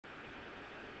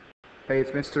Hey,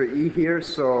 it's Mr. E here.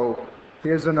 So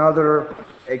here's another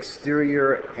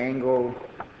exterior angle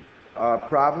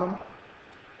problem,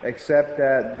 except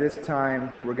that this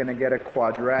time we're going to get a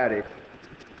quadratic,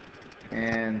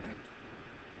 and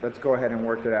let's go ahead and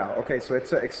work it out. Okay, so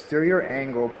it's an exterior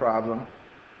angle problem.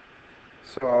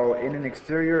 So in an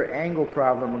exterior angle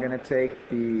problem, we're going to take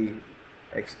the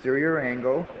exterior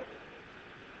angle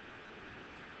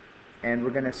and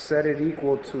we're going to set it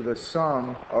equal to the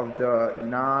sum of the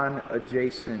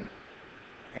non-adjacent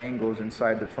angles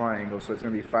inside the triangle. So it's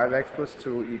going to be 5x plus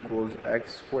 2 equals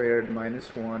x squared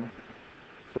minus 1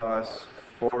 plus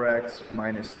 4x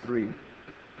minus 3.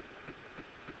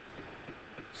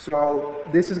 So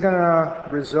this is going to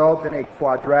result in a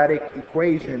quadratic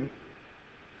equation,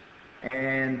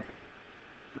 and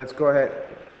let's go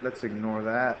ahead, let's ignore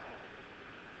that.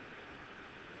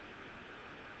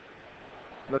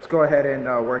 Let's go ahead and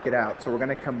work it out. So we're going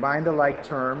to combine the like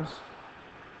terms.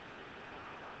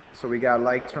 So we got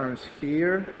like terms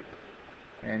here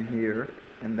and here,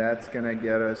 and that's going to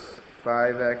get us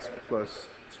 5x plus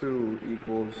 2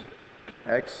 equals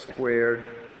x squared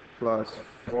plus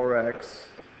 4x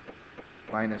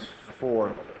minus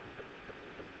 4.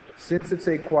 Since it's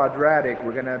a quadratic,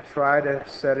 we're going to try to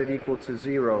set it equal to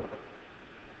 0.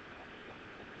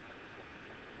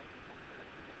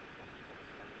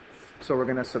 So we're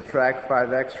going to subtract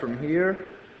 5x from here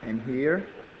and here,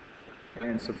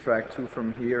 and subtract 2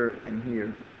 from here and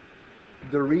here.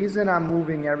 The reason I'm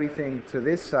moving everything to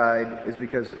this side is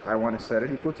because I want to set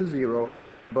it equal to 0,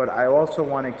 but I also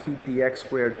want to keep the x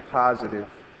squared positive.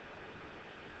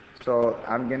 So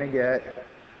I'm going to get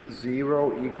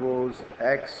 0 equals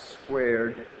x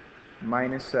squared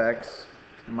minus x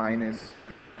minus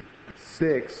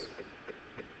 6.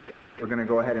 We're going to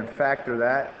go ahead and factor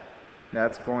that.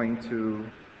 That's going to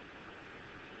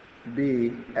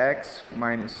be x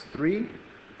minus 3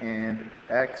 and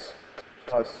x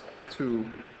plus 2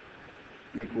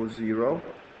 equals 0.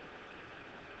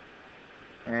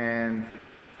 And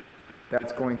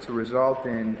that's going to result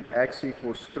in x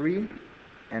equals 3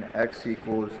 and x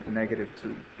equals negative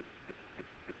 2.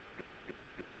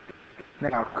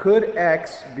 Now, could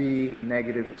x be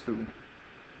negative 2?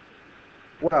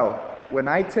 Well, when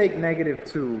I take negative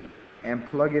 2 and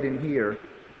plug it in here,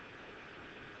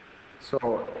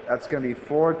 so that's going to be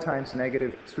 4 times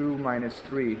negative 2 minus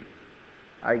 3.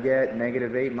 I get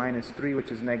negative 8 minus 3, which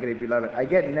is negative 11. I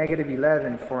get negative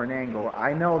 11 for an angle.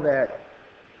 I know that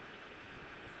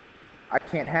I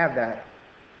can't have that.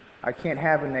 I can't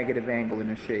have a negative angle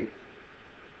in a shape.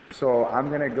 So I'm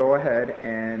going to go ahead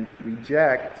and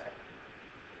reject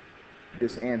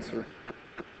this answer.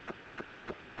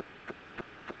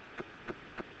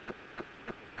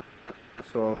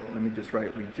 So let me just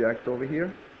write reject over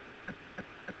here.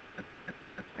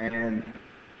 And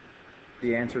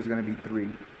the answer is going to be 3.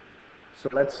 So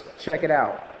let's check it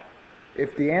out.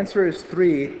 If the answer is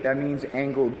 3, that means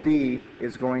angle D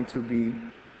is going to be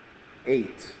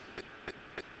 8.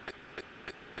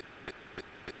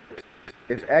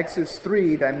 If x is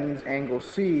 3, that means angle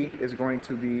C is going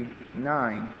to be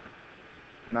 9.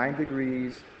 9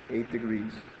 degrees, 8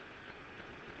 degrees.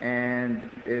 And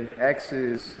if x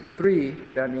is 3,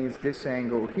 that means this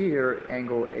angle here,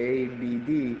 angle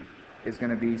ABD, is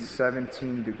going to be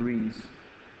 17 degrees.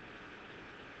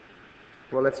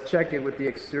 Well, let's check it with the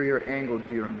exterior angle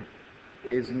theorem.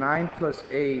 Is 9 plus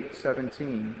 8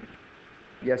 17?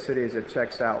 Yes, it is. It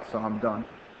checks out, so I'm done.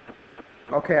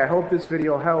 Okay, I hope this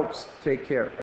video helps. Take care.